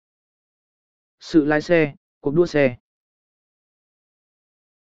Sự lái xe, cuộc đua xe.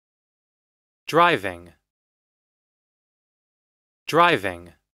 Driving. Driving.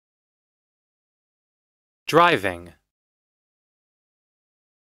 Driving.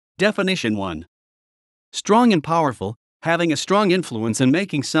 Definition 1. Strong and powerful, having a strong influence in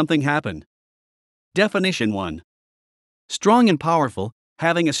making something happen. Definition 1. Strong and powerful,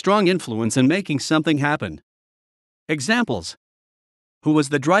 having a strong influence in making something happen. Examples. Who was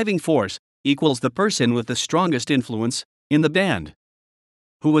the driving force equals the person with the strongest influence in the band.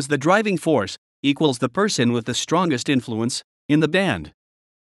 Who was the driving force equals the person with the strongest influence in the band.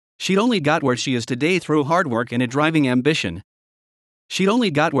 She'd only got where she is today through hard work and a driving ambition. She'd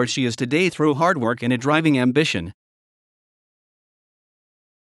only got where she is today through hard work and a driving ambition.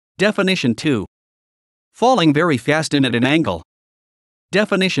 Definition 2. Falling very fast in at an angle.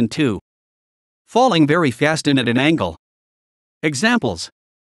 Definition 2. Falling very fast in at an angle. Examples.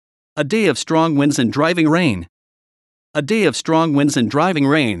 A day of strong winds and driving rain. A day of strong winds and driving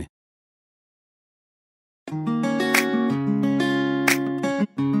rain.